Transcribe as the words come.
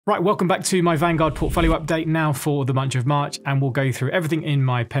Right, welcome back to my Vanguard portfolio update now for the month of March, and we'll go through everything in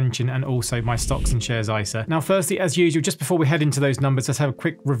my pension and also my stocks and shares ISA. Now, firstly, as usual, just before we head into those numbers, let's have a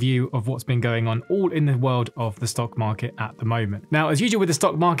quick review of what's been going on all in the world of the stock market at the moment. Now, as usual with the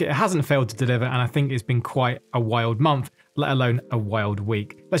stock market, it hasn't failed to deliver, and I think it's been quite a wild month, let alone a wild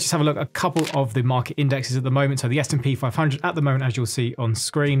week. Let's just have a look at a couple of the market indexes at the moment. So the S&P 500 at the moment, as you'll see on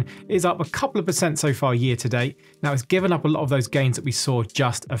screen, is up a couple of percent so far year to date. Now, it's given up a lot of those gains that we saw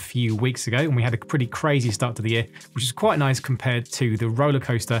just a few weeks ago, and we had a pretty crazy start to the year, which is quite nice compared to the roller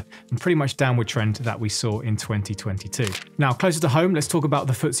coaster and pretty much downward trend that we saw in 2022. Now, closer to home, let's talk about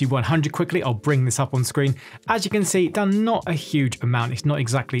the FTSE 100 quickly. I'll bring this up on screen. As you can see, done not a huge amount. It's not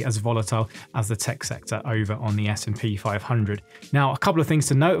exactly as volatile as the tech sector over on the S&P 500. Now, a couple of things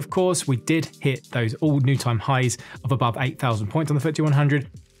to note, of course, we did hit those all new time highs of above 8,000 points on the FTSE 100.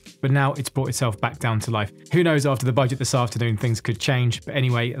 But now it's brought itself back down to life. Who knows, after the budget this afternoon, things could change. But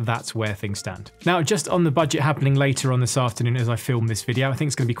anyway, that's where things stand. Now, just on the budget happening later on this afternoon as I film this video, I think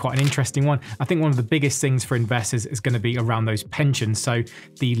it's going to be quite an interesting one. I think one of the biggest things for investors is going to be around those pensions. So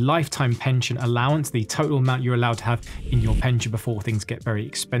the lifetime pension allowance, the total amount you're allowed to have in your pension before things get very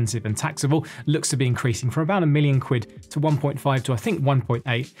expensive and taxable, looks to be increasing from about £1 million to 1.5 to I think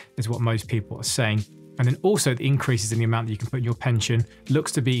 1.8 is what most people are saying. And then also the increases in the amount that you can put in your pension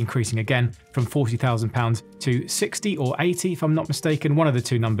looks to be increasing again from £40,000 to 60 or 80, if I'm not mistaken. One of the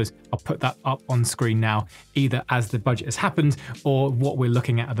two numbers. I'll put that up on screen now, either as the budget has happened or what we're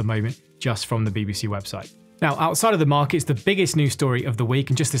looking at the moment just from the BBC website. Now, outside of the markets, the biggest news story of the week,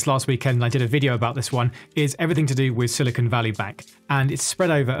 and just this last weekend, and I did a video about this one, is everything to do with Silicon Valley Bank. And it's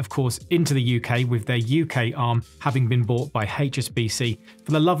spread over, of course, into the UK, with their UK arm having been bought by HSBC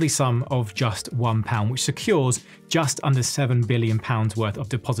for the lovely sum of just £1, which secures just under £7 billion worth of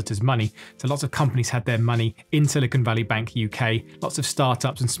depositors' money. So lots of companies had their money in Silicon Valley Bank UK, lots of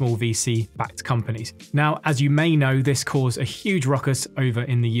startups and small VC-backed companies. Now, as you may know, this caused a huge ruckus over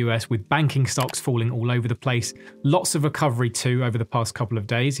in the US, with banking stocks falling all over the place. Lots of recovery too over the past couple of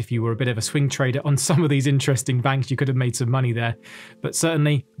days. If you were a bit of a swing trader on some of these interesting banks, you could have made some money there. But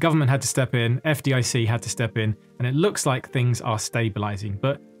certainly, government had to step in, FDIC had to step in, and it looks like things are stabilizing.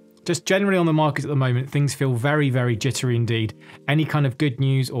 But just generally on the markets at the moment, things feel very, very jittery indeed. Any kind of good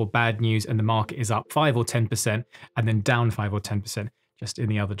news or bad news, and the market is up 5 or 10%, and then down 5 or 10%. Just in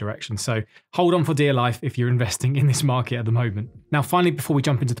the other direction. So hold on for dear life if you're investing in this market at the moment. Now, finally, before we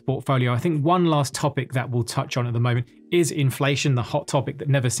jump into the portfolio, I think one last topic that we'll touch on at the moment is inflation, the hot topic that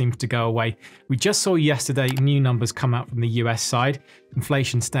never seems to go away. We just saw yesterday new numbers come out from the US side,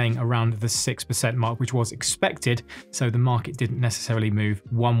 inflation staying around the 6% mark, which was expected. So the market didn't necessarily move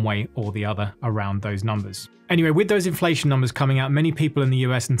one way or the other around those numbers. Anyway, with those inflation numbers coming out, many people in the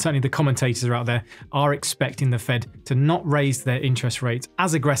US, and certainly the commentators are out there, are expecting the Fed to not raise their interest rates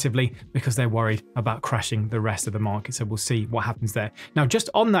as aggressively because they're worried about crashing the rest of the market. So we'll see what happens there. Now, just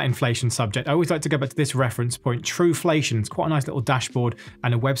on that inflation subject, I always like to go back to this reference point, Trueflation. It's quite a nice little dashboard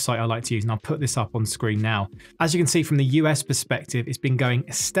and a website I like to use, and I'll put this up on screen now. As you can see from the US perspective, it's been going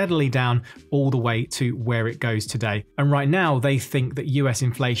steadily down all the way to where it goes today. And right now, they think that US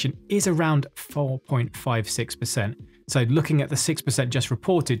inflation is around 4.56%. So looking at the 6% just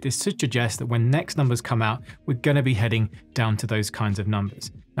reported, this should suggest that when next numbers come out, we're going to be heading down to those kinds of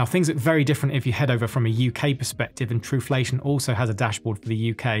numbers. Now, things look very different if you head over from a UK perspective, and Trueflation also has a dashboard for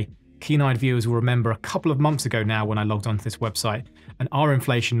the UK. Keen-eyed viewers will remember a couple of months ago now when I logged onto this website, and our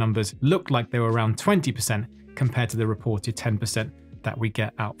inflation numbers looked like they were around 20% compared to the reported 10% that we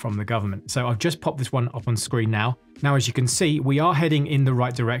get out from the government. So I've just popped this one up on screen now. Now, as you can see, we are heading in the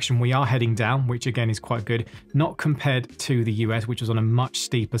right direction. We are heading down, which again is quite good, not compared to the US, which was on a much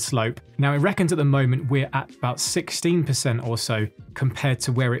steeper slope. Now, it reckons at the moment we're at about 16% or so compared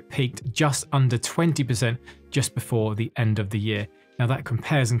to where it peaked just under 20% just before the end of the year. Now, that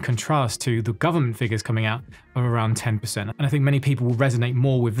compares and contrasts to the government figures coming out of around 10%. And I think many people will resonate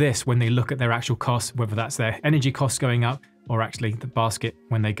more with this when they look at their actual costs, whether that's their energy costs going up or actually the basket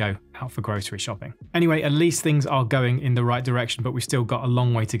when they go out for grocery shopping. Anyway, at least things are going in the right direction, but we've still got a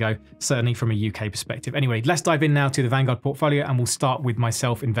long way to go, certainly from a UK perspective. Anyway, let's dive in now to the Vanguard portfolio, and we'll start with my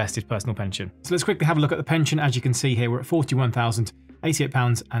self-invested personal pension. So let's quickly have a look at the pension. As you can see here, we're at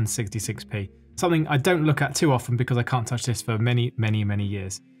 £41,088.66. Something I don't look at too often because I can't touch this for many, many, many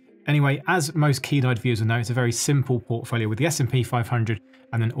years. Anyway, as most keen-eyed viewers will know, it's a very simple portfolio with the S&P 500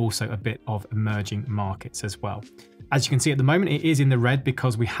 and then also a bit of emerging markets as well. As you can see at the moment, it is in the red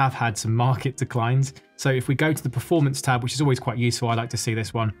because we have had some market declines. So if we go to the performance tab, which is always quite useful, I like to see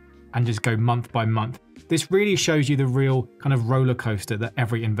this one, and just go month by month, this really shows you the real kind of roller coaster that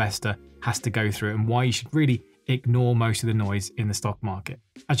every investor has to go through and why you should really ignore most of the noise in the stock market.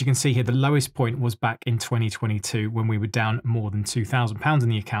 As you can see here, the lowest point was back in 2022 when we were down more than £2,000 in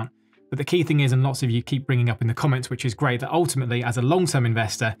the account. But the key thing is, and lots of you keep bringing up in the comments, which is great, that ultimately as a long-term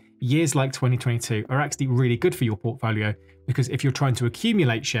investor, years like 2022 are actually really good for your portfolio, because if you're trying to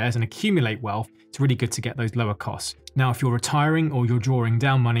accumulate shares and accumulate wealth, it's really good to get those lower costs. Now, if you're retiring or you're drawing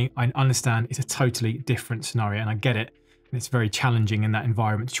down money, I understand it's a totally different scenario, and I get it. And it's very challenging in that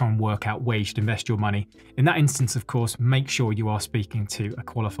environment to try and work out where you should invest your money. In that instance, of course, make sure you are speaking to a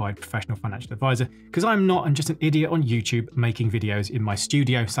qualified professional financial advisor, because I'm just an idiot on YouTube making videos in my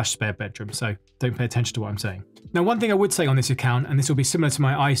studio/spare bedroom, so don't pay attention to what I'm saying. Now, one thing I would say on this account, and this will be similar to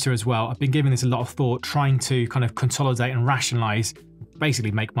my ISA as well, I've been giving this a lot of thought, trying to kind of consolidate and rationalize,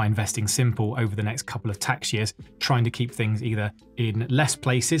 basically make my investing simple over the next couple of tax years, trying to keep things either in less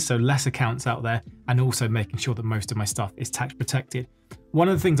places, so less accounts out there, and also making sure that most of my stuff is tax protected. One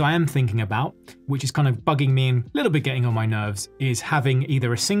of the things I am thinking about, which is kind of bugging me and a little bit getting on my nerves, is having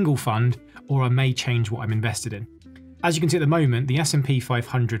either a single fund or I may change what I'm invested in. As you can see at the moment, the S&P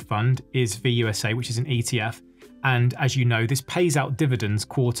 500 fund is VUSA, which is an ETF. And as you know, this pays out dividends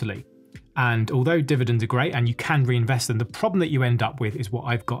quarterly. And although dividends are great and you can reinvest them, the problem that you end up with is what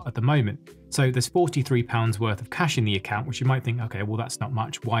I've got at the moment. So there's £43 worth of cash in the account, which you might think, okay, well, that's not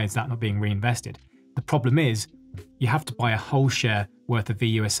much. Why is that not being reinvested? The problem is you have to buy a whole share worth of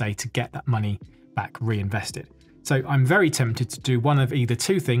VUSA to get that money back reinvested. So I'm very tempted to do one of either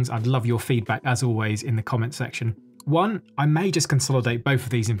two things. I'd love your feedback, as always, in the comment section. One, I may just consolidate both of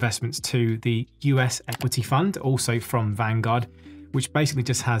these investments to the US equity fund, also from Vanguard, which basically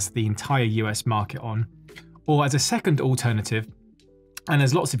just has the entire US market on. Or as a second alternative, and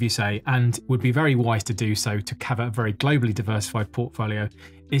as lots of you say, and would be very wise to do so to have a very globally diversified portfolio,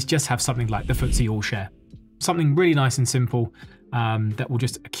 is just have something like the FTSE All Share. Something really nice and simple that will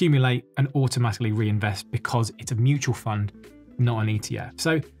just accumulate and automatically reinvest because it's a mutual fund, not an ETF.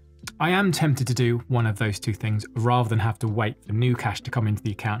 So I am tempted to do one of those two things rather than have to wait for new cash to come into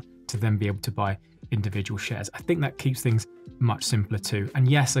the account to then be able to buy individual shares. I think that keeps things much simpler too. And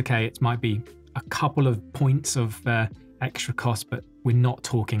yes, okay, it might be a couple of points of extra cost, but we're not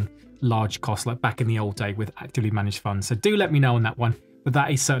talking large costs like back in the old day with actively managed funds. So do let me know on that one, but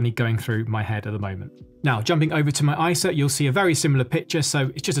that is certainly going through my head at the moment. Now, jumping over to my ISA, you'll see a very similar picture. So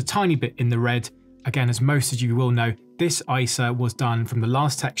it's just a tiny bit in the red. Again, as most of you will know, this ISA was done from the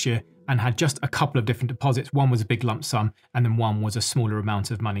last tax year and had just a couple of different deposits. One was a big lump sum and then one was a smaller amount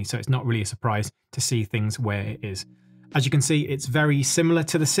of money. So it's not really a surprise to see things where it is. As you can see, it's very similar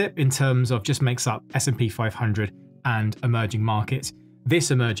to the SIPP in terms of just makes up S&P 500 and emerging markets.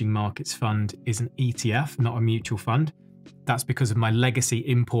 This emerging markets fund is an ETF, not a mutual fund. That's because of my legacy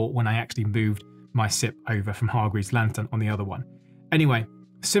import when I actually moved my SIPP over from Hargreaves Lansdown on the other one. Anyway,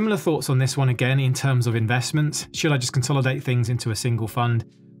 similar thoughts on this one again in terms of investments. Should I just consolidate things into a single fund?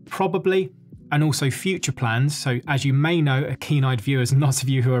 Probably. And also future plans. So as you may know, keen-eyed viewers and lots of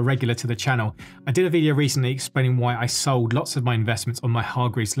you who are regular to the channel, I did a video recently explaining why I sold lots of my investments on my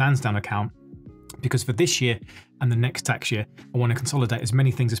Hargreaves Lansdown account, because for this year and the next tax year, I want to consolidate as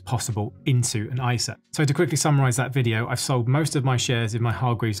many things as possible into an ISA. So to quickly summarize that video, I've sold most of my shares in my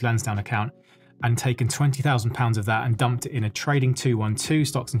Hargreaves Lansdown account and taken £20,000 of that and dumped it in a trading 212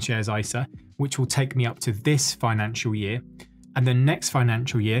 stocks and shares ISA, which will take me up to this financial year. And then next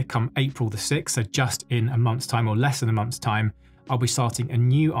financial year, come April the 6th, so just in a month's time or less than a month's time, I'll be starting a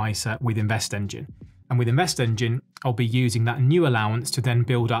new ISA with InvestEngine. And with InvestEngine, I'll be using that new allowance to then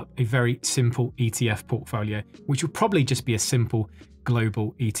build up a very simple ETF portfolio, which will probably just be a simple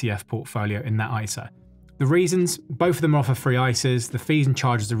global ETF portfolio in that ISA. The reasons, both of them offer free ISAs, the fees and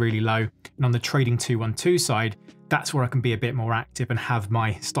charges are really low, and on the trading 212 side, that's where I can be a bit more active and have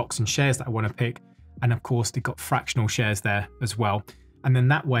my stocks and shares that I want to pick. And of course, they've got fractional shares there as well. And then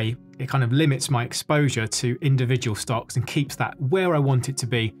that way, it kind of limits my exposure to individual stocks and keeps that where I want it to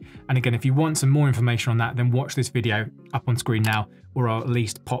be. And again, if you want some more information on that, then watch this video up on screen now, or I'll at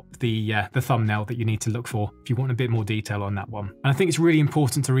least pop the thumbnail that you need to look for if you want a bit more detail on that one. And I think it's really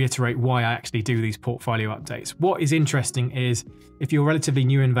important to reiterate why I actually do these portfolio updates. What is interesting is if you're a relatively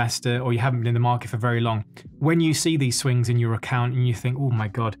new investor or you haven't been in the market for very long, when you see these swings in your account and you think, oh my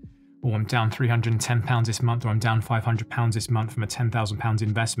God, or I'm down £310 this month, or I'm down £500 this month from a £10,000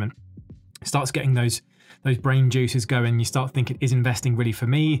 investment, it starts getting those brain juices going. You start thinking, is investing really for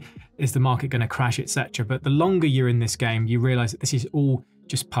me? Is the market going to crash, etc.? But the longer you're in this game, you realize that this is all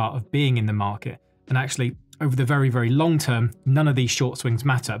just part of being in the market. And actually, over the very, very long term, none of these short swings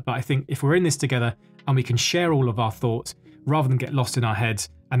matter. But I think if we're in this together and we can share all of our thoughts, rather than get lost in our heads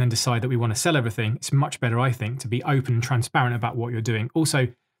and then decide that we want to sell everything, it's much better, I think, to be open and transparent about what you're doing. Also,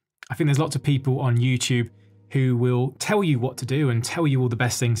 I think there's lots of people on YouTube who will tell you what to do and tell you all the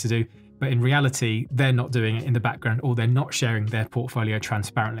best things to do, but in reality, they're not doing it in the background, or they're not sharing their portfolio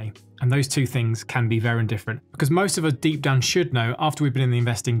transparently. And those two things can be very different, because most of us deep down should know, after we've been in the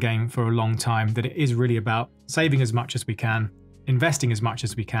investing game for a long time, that it is really about saving as much as we can, investing as much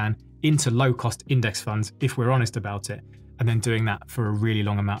as we can into low-cost index funds, if we're honest about it, and then doing that for a really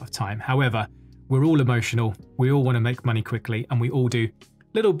long amount of time. However, we're all emotional, we all want to make money quickly, and we all do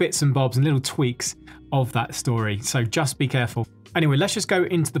little bits and bobs and little tweaks of that story. So just be careful. Anyway, let's just go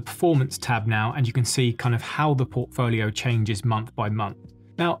into the performance tab now, and you can see kind of how the portfolio changes month by month.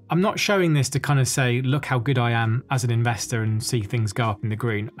 Now, I'm not showing this to kind of say, look how good I am as an investor and see things go up in the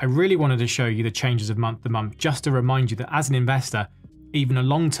green. I really wanted to show you the changes of month to month, just to remind you that as an investor, even a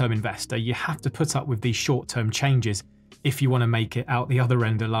long-term investor, you have to put up with these short-term changes if you want to make it out the other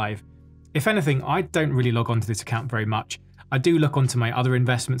end alive. If anything, I don't really log onto this account very much. I do look onto my other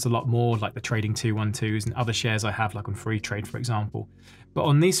investments a lot more, like the trading 212s and other shares I have, like on Free Trade, for example. But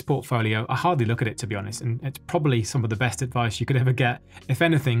on this portfolio, I hardly look at it, to be honest, and it's probably some of the best advice you could ever get. If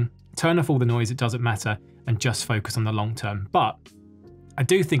anything, turn off all the noise, it doesn't matter, and just focus on the long term. But I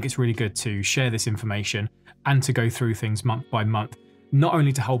do think it's really good to share this information and to go through things month by month, not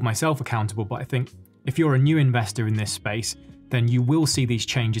only to hold myself accountable, but I think if you're a new investor in this space, then you will see these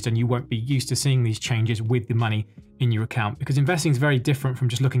changes and you won't be used to seeing these changes with the money in your account, because investing is very different from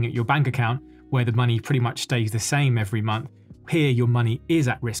just looking at your bank account where the money pretty much stays the same every month. Here, your money is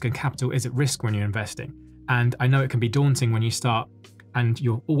at risk and capital is at risk when you're investing. And I know it can be daunting when you start and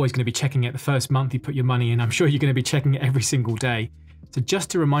you're always going to be checking it the first month you put your money in. I'm sure you're going to be checking it every single day. So just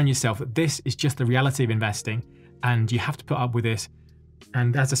to remind yourself that this is just the reality of investing and you have to put up with this.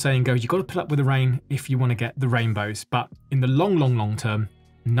 And as the saying goes, you've got to put up with the rain if you want to get the rainbows. But in the long term,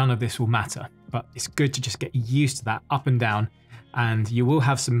 none of this will matter. But it's good to just get used to that up and down. And you will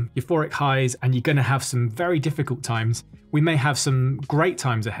have some euphoric highs and you're going to have some very difficult times. We may have some great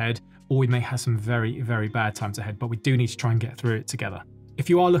times ahead, or we may have some very bad times ahead, but we do need to try and get through it together. If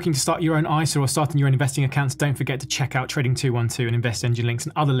you are looking to start your own ISA or starting your own investing accounts, don't forget to check out Trading 212 and InvestEngine links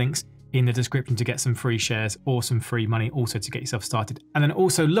and other links in the description to get some free shares or some free money also to get yourself started. And then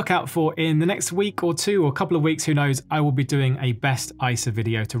also look out for, in the next week or two or a couple of weeks, who knows, I will be doing a best ISA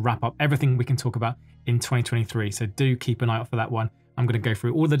video to wrap up everything we can talk about in 2023. So do keep an eye out for that one. I'm going to go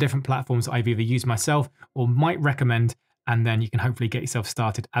through all the different platforms I've either used myself or might recommend, and then you can hopefully get yourself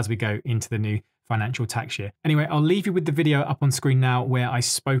started as we go into the new financial tax year. Anyway, I'll leave you with the video up on screen now where I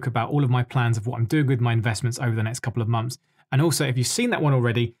spoke about all of my plans of what I'm doing with my investments over the next couple of months. And also, if you've seen that one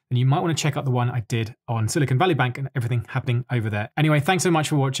already, then you might want to check out the one I did on Silicon Valley Bank and everything happening over there. Anyway, thanks so much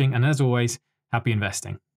for watching, and as always, happy investing.